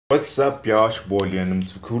What's up, y'all? It's your boy Leon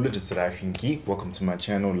Cooler, the South African Geek. Welcome to my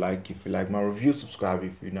channel. Like if you like my review, subscribe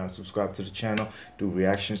if you're not subscribed to the channel. Do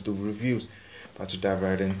reactions, do reviews. About to dive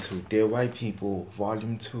right into Dear White People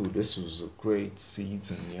Volume 2. This was a great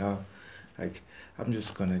season, y'all. I'm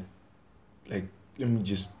just gonna let me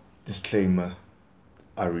just disclaimer.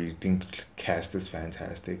 I really think the cast is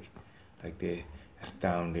fantastic. They're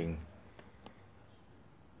astounding.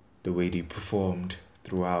 The way they performed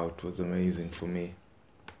throughout was amazing for me.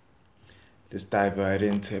 Let's dive right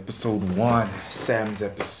into episode 1. Sam's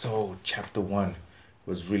episode, chapter 1,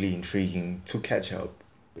 was really intriguing to catch up.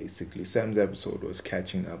 Basically, Sam's episode was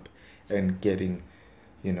catching up and getting,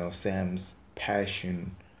 Sam's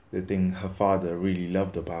passion, the thing her father really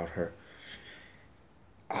loved about her.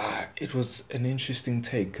 It was an interesting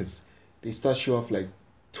take because they start you off like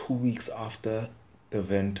 2 weeks after the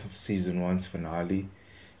event of season 1's finale,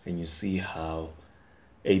 and you see how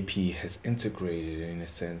AP has integrated in a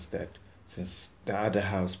sense that since the other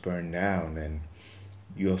house burned down and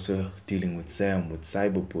you're also dealing with Sam with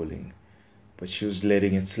cyberbullying, but she was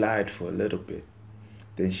letting it slide for a little bit.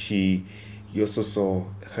 Then you also saw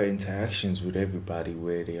her interactions with everybody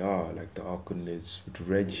where they are, like the awkwardness with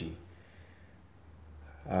Reggie,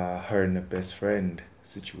 her and the best friend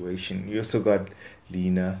situation. You also got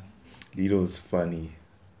Lena. Lena was funny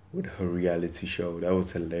with her reality show. That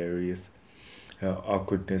was hilarious. Her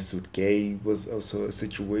awkwardness with Gabe was also a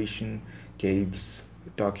situation. Gabe's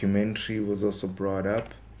documentary was also brought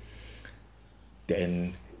up.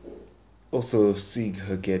 Then also seeing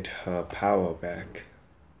her get her power back,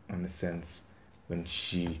 in a sense, when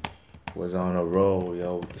she was on a roll,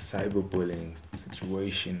 with the cyberbullying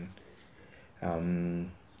situation.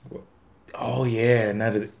 Oh yeah,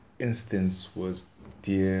 another instance was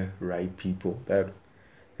Dear Right People.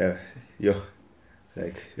 Yeah, yo,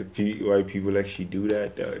 if white people actually do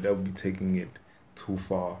that, they'll be taking it too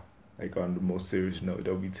far. On the most serious note,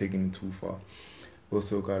 they'll be taking it too far.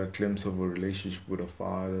 Also got a glimpse of a relationship with her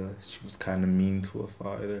father. She was kind of mean to her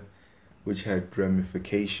father, which had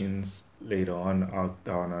ramifications later on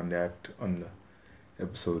on the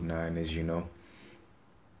episode 9, as you know.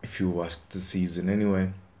 If you watched the season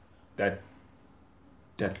anyway, that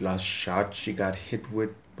last shot she got hit with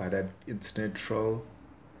by that internet troll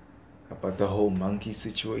about the whole monkey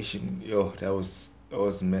situation, that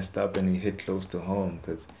was messed up, and it hit close to home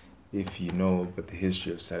because if you know about the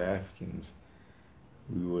history of South Africans,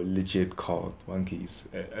 we were legit called monkeys.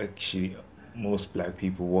 Actually, most black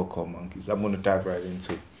people were called monkeys. I'm gonna dive right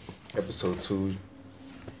into episode 2,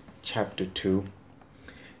 chapter 2.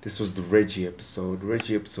 This was the Reggie episode. The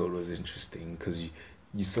Reggie episode was interesting because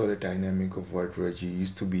you saw the dynamic of what Reggie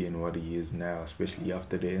used to be and what he is now, especially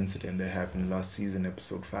after the incident that happened last season,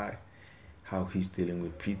 episode 5. How he's dealing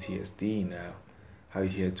with PTSD now, how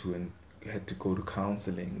he had to go to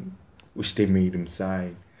counseling, which they made him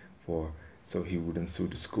sign for so he wouldn't sue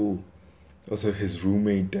the school. Also, his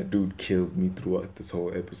roommate, that dude killed me throughout this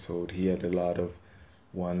whole episode. He had a lot of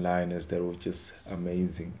one-liners that were just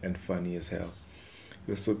amazing and funny as hell.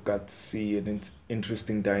 We also got to see an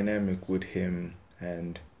interesting dynamic with him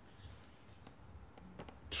and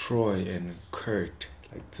Troy and Kurt,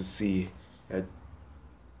 to see that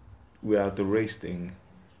without the race thing,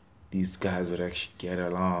 these guys would actually get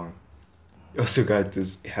along. You also got to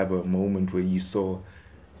have a moment where you saw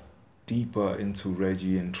deeper into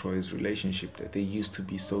Reggie and Troy's relationship, that they used to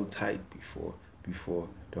be so tight before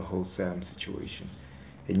the whole Sam situation.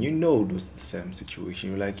 And it was the Sam situation.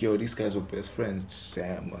 You're like, yo, these guys were best friends.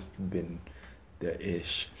 Sam must have been the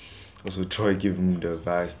ish. Also, Troy giving him the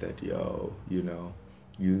advice that,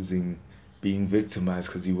 being victimized,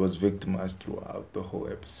 because he was victimized throughout the whole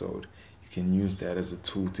episode. You can use that as a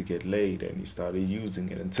tool to get laid, and he started using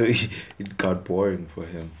it until it got boring for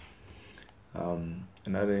him.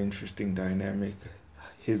 Another interesting dynamic,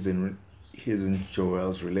 his and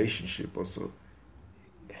Joel's relationship also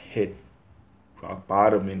hit rock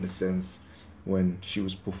bottom, in a sense, when she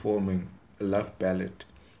was performing a love ballad,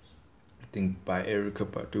 I think by Erica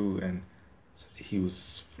Badu, and he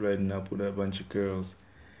was flirting up with a bunch of girls,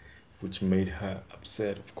 which made her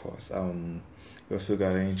upset, of course. We also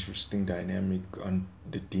got an interesting dynamic on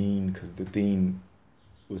the Dean, because the Dean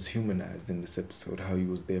was humanized in this episode, how he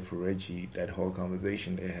was there for Reggie, that whole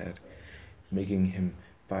conversation they had, making him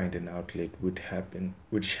find an outlet,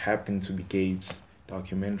 which happened to be Gabe's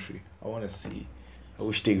documentary. I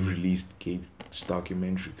wish they released Gabe's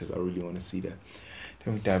documentary, because I really want to see that.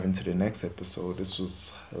 Then we dive into the next episode. This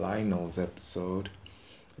was Lionel's episode.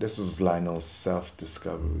 This was Lionel's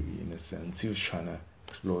self-discovery, in a sense. He was trying to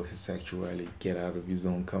explore his sexuality, get out of his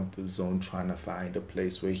own comfort zone, trying to find a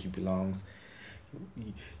place where he belongs.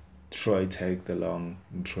 Troy tagged along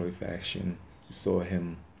in Troy faction. You saw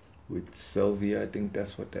him with Sylvia, I think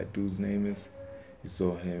that's what that dude's name is. You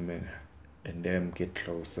saw him and them get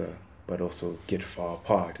closer, but also get far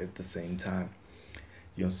apart at the same time.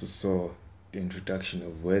 You also saw the introduction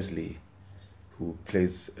of Wesley, who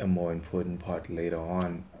plays a more important part later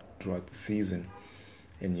on throughout the season.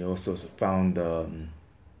 And you also found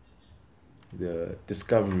the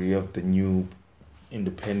discovery of the new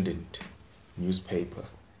independent newspaper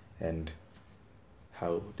and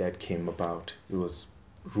how that came about. It was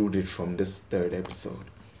rooted from this third episode.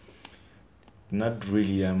 Not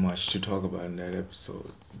really that much to talk about in that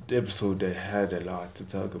episode. The episode that had a lot to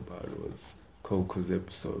talk about was Coco's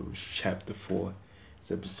episode, which was chapter 4.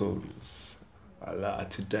 This episode was a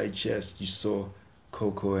lot to digest. You saw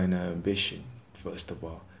Coco and her ambition, first of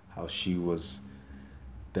all, how she was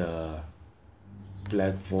the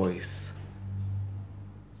black voice,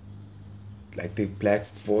 like the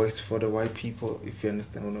black voice for the white people, if you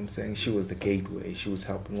understand what I'm saying. She was the gateway. She was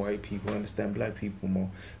helping white people understand black people more,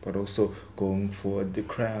 but also going for the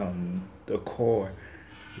crown, the core.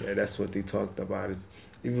 Yeah, that's what they talked about. It.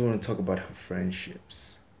 If you want to talk about her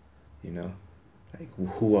friendships, you know, like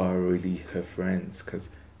who are really her friends, because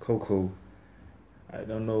Coco, I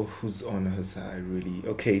don't know who's on her side really.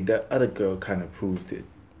 Okay, that other girl kind of proved it.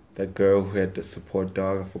 That girl who had the support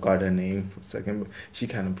dog, I forgot her name for a second, but she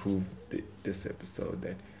kind of proved this episode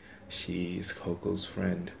that she is Coco's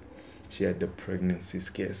friend. She had the pregnancy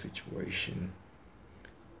scare situation.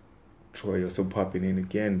 Troy also popping in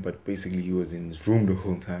again, but basically he was in his room the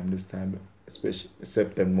whole time this time, especially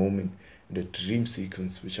except that moment in the dream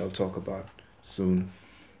sequence, which I'll talk about soon.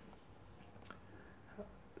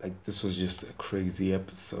 Like this was just a crazy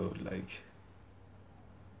episode. Like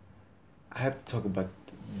I have to talk about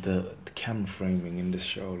the camera framing in the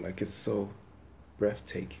show. Like it's so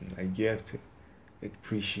breathtaking. Like you have to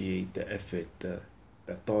appreciate the effort, the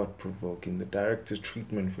thought provoking. The director's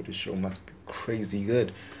treatment for the show must be crazy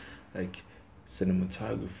good. Like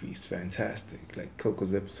cinematography is fantastic. Like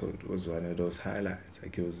Coco's episode was one of those highlights.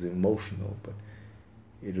 Like it was emotional, but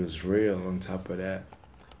it was real. On top of that,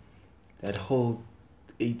 that whole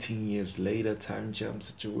 18 years later time jump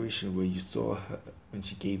situation where you saw her when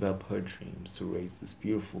she gave up her dreams to raise this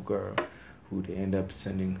beautiful girl who they end up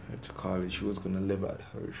sending her to college. She was going to live out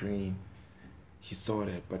her dream. She saw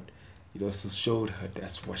that, but it also showed her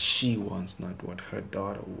that's what she wants, not what her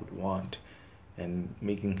daughter would want, and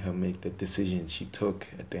making her make the decision she took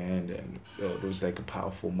at the end. And it was like a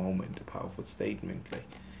powerful moment, a powerful statement. Like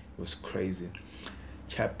it was crazy.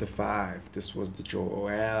 Chapter 5, this was the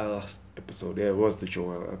Joel episode. There was the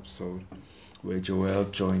Joel episode where Joel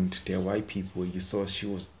joined their white people. You saw she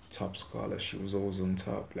was top scholar. She was always on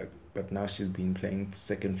top. Like, but now she's been playing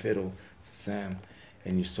second fiddle to Sam,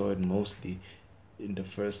 and you saw it mostly in the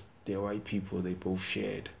first. Their white people they both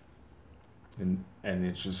shared, and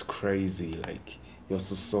it was crazy. Like you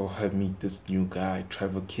also saw her meet this new guy,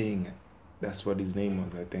 Trevor King. That's what his name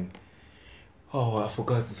was, I think. Oh, I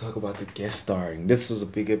forgot to talk about the guest starring. This was a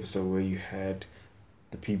big episode where you had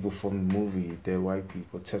the people from the movie, the white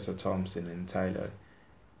people, Tessa Thompson and Tyler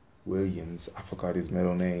Williams. I forgot his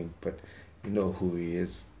middle name, but you know who he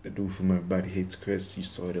is. The dude from Everybody Hates Chris. You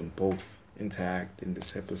saw them both interact in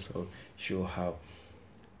this episode. Show how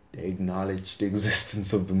they acknowledge the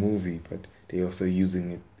existence of the movie, but they also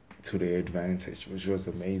using it to their advantage, which was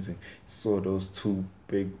amazing. Saw those two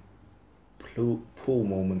big pull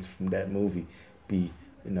moments from that movie be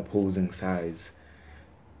in opposing sides,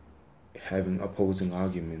 having opposing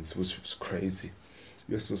arguments, which was crazy.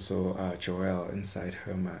 We also saw Joelle inside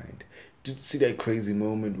her mind. Did you see that crazy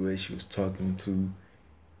moment where she was talking to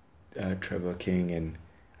Trevor King and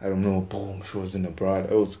I don't know, boom, she was in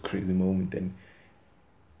abroad. It was a crazy moment. And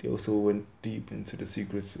they also went deep into the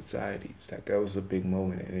secret societies. Like that was a big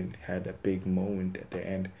moment, and it had a big moment at the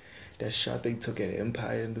end. That shot they took at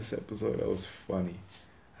Empire in this episode, that was funny.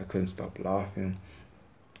 I couldn't stop laughing.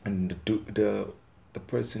 And the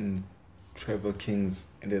person Trevor King's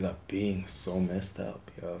ended up being so messed up,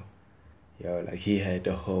 yo. Yo, like he had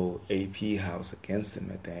the whole AP house against him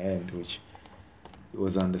at the end, which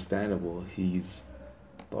was understandable. His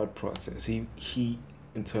thought process, he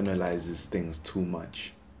internalizes things too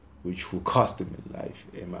much, which will cost him in life,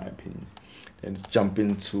 in my opinion. Then jump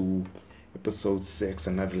into episode 6,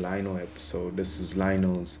 another Lionel episode. This is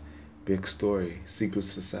Lionel's big story, Secret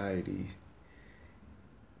Society,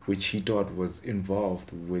 which he thought was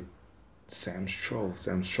involved with Sam's troll.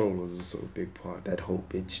 Sam's troll was also a big part. That whole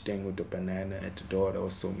bitch thing with the banana at the door, that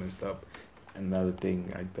was so messed up. Another thing,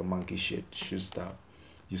 like the monkey shit should stop.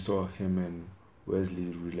 You saw him and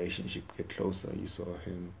Wesley's relationship get closer. You saw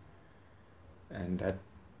him and that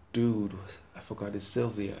dude, I forgot his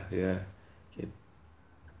Sylvia. Yeah, he had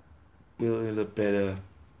built a better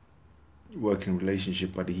working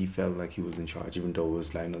relationship, but he felt like he was in charge, even though it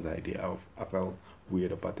was Lionel's idea. I felt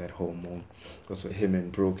weird about that whole moment. Also, him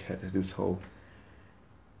and Brooke had this whole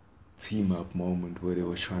team up moment where they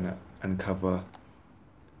were trying to uncover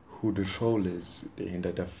who the troll is. They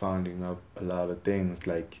ended up finding out a lot of things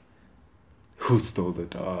like who stole the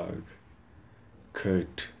dog.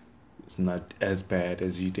 Kurt is not as bad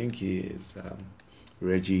as you think he is.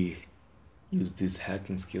 Reggie used his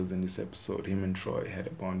hacking skills in this episode. Him and Troy had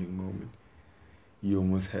a bonding moment. He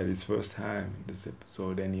almost had his first time in this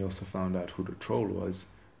episode, and he also found out who the troll was,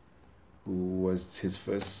 who was his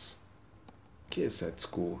first kiss at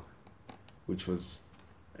school, which was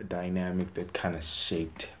a dynamic that kind of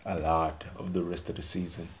shaped a lot of the rest of the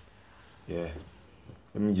season. Yeah.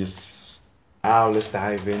 Let me just. Now let's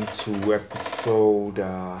dive into episode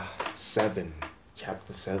 7,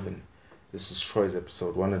 chapter 7. This was Troy's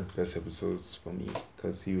episode, one of the best episodes for me,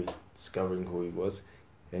 because he was discovering who he was,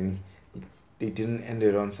 and they didn't end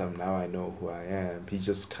it on some now I know who I am. He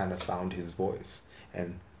just kind of found his voice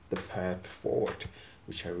and the path forward,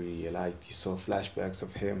 which I really liked. You saw flashbacks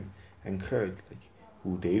of him and Kurt, like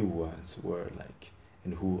who they once were, like,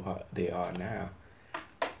 and who they are now.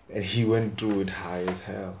 And he went through it high as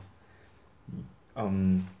hell.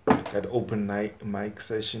 That open night mic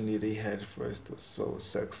session that they had first was so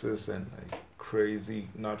sexist and like crazy,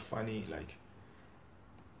 not funny. Like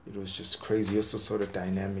it was just crazy. Also saw the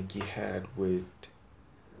dynamic he had with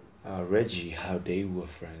Reggie, how they were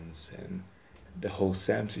friends, and the whole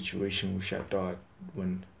Sam situation, which I thought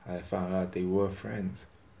when I found out they were friends,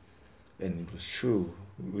 and it was true,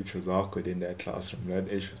 which was awkward in that classroom. That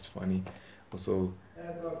issue was funny. Also,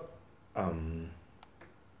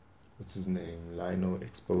 what's his name? Lionel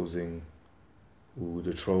exposing who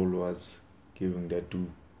the troll was, giving that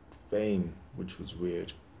dude fame, which was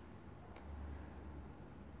weird.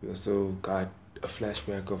 We also got a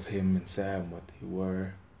flashback of him and Sam, what they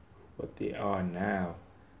were, what they are now,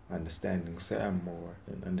 understanding Sam more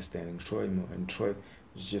and understanding Troy more. And Troy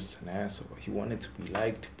was just an asshole. He wanted to be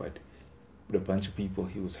liked, but with a bunch of people,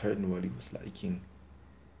 he was hurting what he was liking.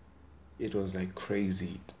 It was like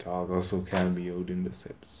crazy. The dog also cameoed in this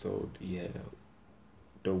episode. He had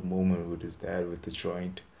a dope moment with his dad with the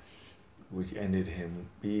joint, which ended him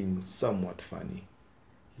being somewhat funny.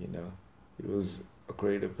 You know, it was a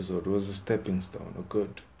great episode. It was a stepping stone, a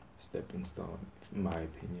good stepping stone, in my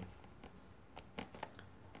opinion.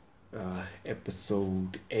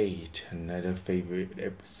 Episode 8, another favorite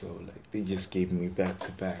episode. Like they just gave me back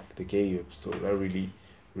to back. The Gabe episode, I really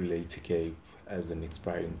relate to Gabe as an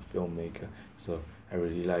inspiring filmmaker, so I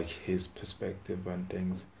really like his perspective on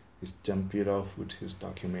things. He's jumped it off with his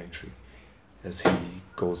documentary as he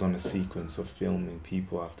goes on a sequence of filming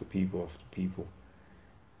people after people after people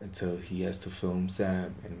until he has to film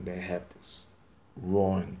Sam, and they have this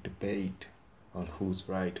roaring debate on who's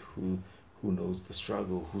right, who knows the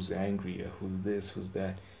struggle, who's angrier, who's this, who's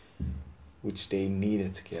that, which they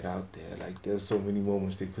needed to get out there. Like there's so many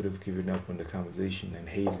moments they could have given up on the conversation and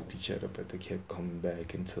hated each other, but they kept coming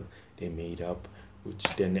back until they made up, which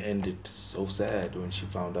then ended so sad when she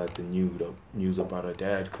found out the news about her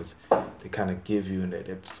dad, because they kind of give you in that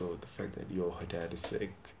episode the fact that her dad is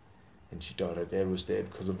sick, and she thought her dad was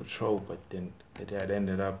dead because of a troll, but then her dad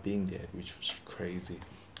ended up being dead, which was crazy,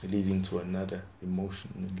 leading to another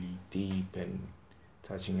emotionally deep and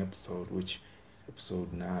touching episode, which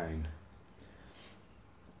episode 9.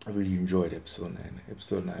 I really enjoyed episode 9.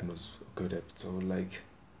 Episode 9 was a good episode. Like,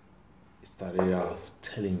 it started off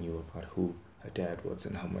telling you about who her dad was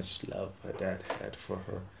and how much love her dad had for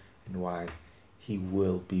her and why he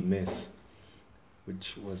will be missed,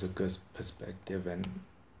 which was a good perspective, and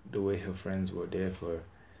the way her friends were there for her.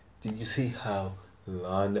 Did you see how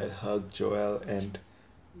long that hug Joel and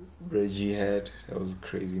Reggie had? That was a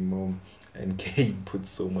crazy moment. And Kate put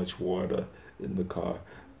so much water in the car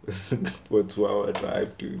for a 2-hour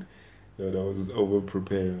drive, dude. That was over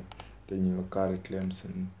prepared. Then got a glimpse,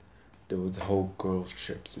 and there was a whole girls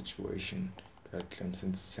trip situation. Got a glimpse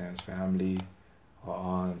into Sam's family, her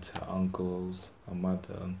aunt, her uncles, her mother.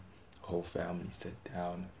 The whole family sat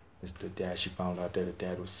down. Mr. Dad, she found out that her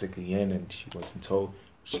dad was sick again and she wasn't told.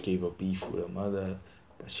 She gave up beef with her mother,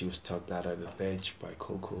 but she was tucked out of the ledge by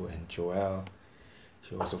Coco and Joel.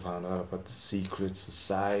 She also found out about the secret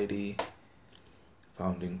society,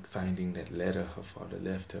 finding that letter her father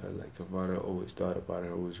left her. Like her father always thought about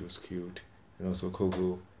her, which was cute. And also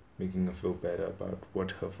Coco making her feel better about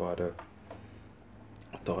what her father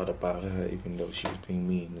thought about her, even though she was being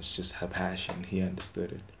mean. It's just her passion. He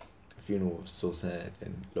understood it. The funeral was so sad,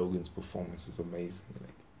 and Logan's performance was amazing. Like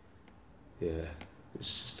Yeah,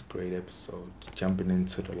 it's just a great episode. Jumping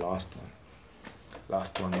into the last one.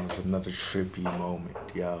 Last one was another trippy moment,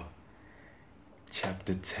 yo.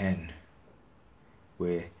 Chapter 10,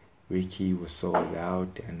 where Ricky was sold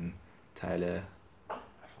out and Tyler, I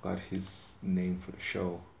forgot his name for the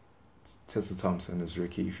show. Tessa Thompson is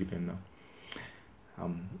Ricky, if you didn't know.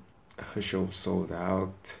 Um, her show was sold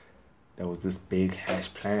out. There was this big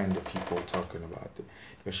hash plan that people were talking about.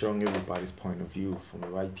 They're showing everybody's point of view from the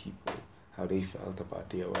white people, how they felt about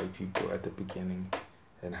their white people at the beginning,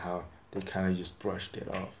 and how they kind of just brushed it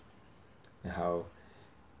off, and how,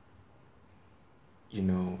 you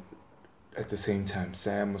know, at the same time,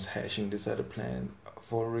 Sam was hashing this other plan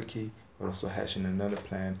for Ricky, but also hashing another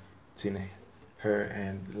plan between her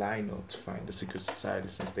and Lionel to find the secret society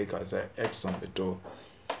since they got that X on the door.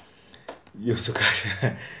 You also got,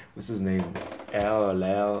 what's his name? Al or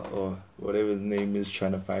Lal or whatever his name is,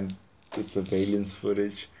 trying to find the surveillance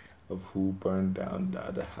footage of who burned down the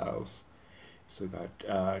other house. So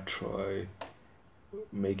got Troy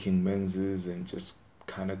making menses and just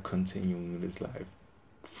kind of continuing with his life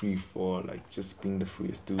free fall, like just being the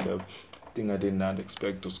freest dude. The thing I did not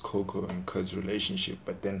expect was Coco and Kud's relationship,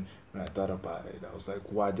 but then when I thought about it, I was like,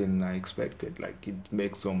 why didn't I expect it? Like, it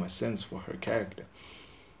makes so much sense for her character.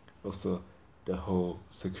 Also, the whole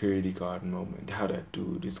security guard moment, how that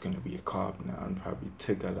dude is gonna be a cop now and probably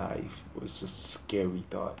take a life, was just a scary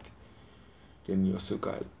thought. Then you also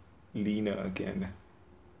got Lena again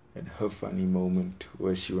and her funny moment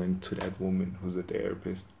where she went to that woman who's a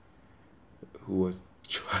therapist who was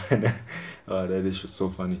trying to, that is just so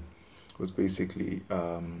funny. It was basically,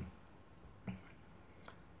 it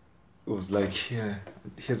was like, yeah,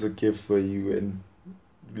 here's a gift for you, and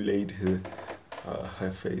laid her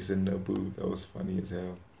face in the booth. That was funny as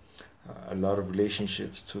hell. A lot of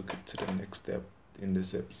relationships took it to the next step in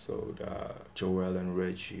this episode. Joel and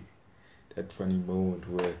Reggie, that funny moment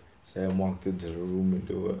where Sam walked into the room and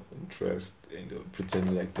they were undressed and they were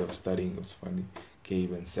pretending like they were studying. It was funny.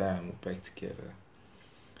 Gabe and Sam were back together,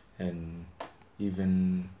 and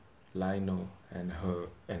even Lionel and her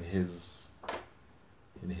and his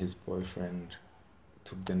boyfriend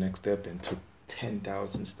took the next step and took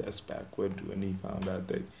 10,000 steps backward when he found out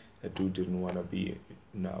that that dude didn't want to be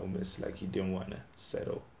Naomi's. Like, he didn't want to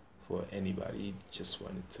settle for anybody. He just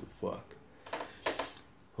wanted to fuck.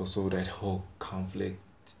 Also, that whole conflict,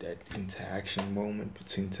 that interaction moment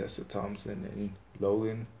between Tessa Thompson and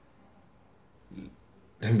Logan.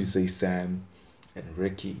 Let me say Sam and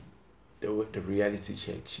Ricky. The reality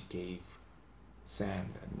check she gave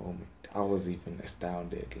Sam that moment. I was even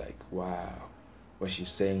astounded. Like, wow, what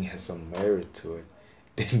she's saying has some merit to it.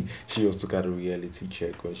 Then she also got a reality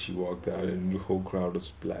check when she walked out and the whole crowd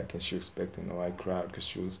was black and she was expecting a white crowd because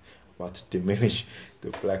she was about to diminish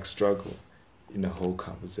the black struggle in the whole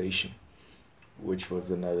conversation, which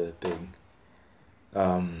was another thing.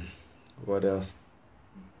 What else?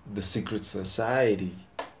 The secret society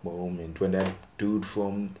moment when that dude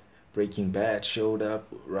from Breaking Bad showed up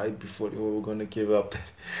right before they were gonna give up.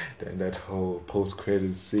 Then that whole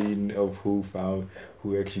post-credit scene of who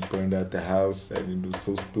actually burned out the house, and it was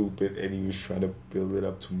so stupid, and he was trying to build it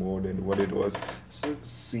up to more than what it was. So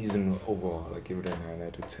season overall, I give it a 9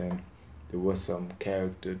 out of 10. There were some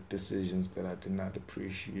character decisions that I did not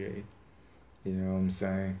appreciate. You know what I'm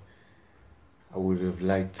saying? I would have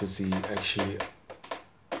liked to see actually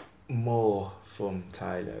more from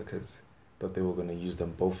Tyler, because I thought they were gonna use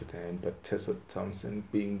them both at the end. But Tessa Thompson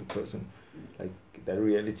being the person, like, that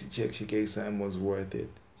reality check she gave Sam was worth it.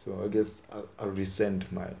 So I guess I'll resent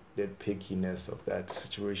that pickiness of that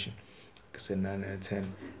situation. Like I said, 9 out of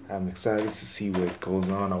 10. I'm excited to see where it goes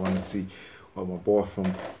on. I want to see what my boy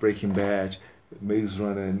from Breaking Bad, Maze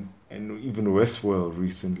Runner, and even Westworld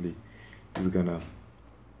recently is gonna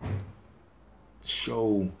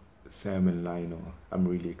show Sam and Lionel. I'm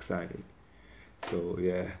really excited. So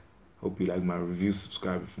yeah, hope you like my review.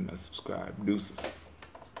 Subscribe if you're not subscribed. Deuces.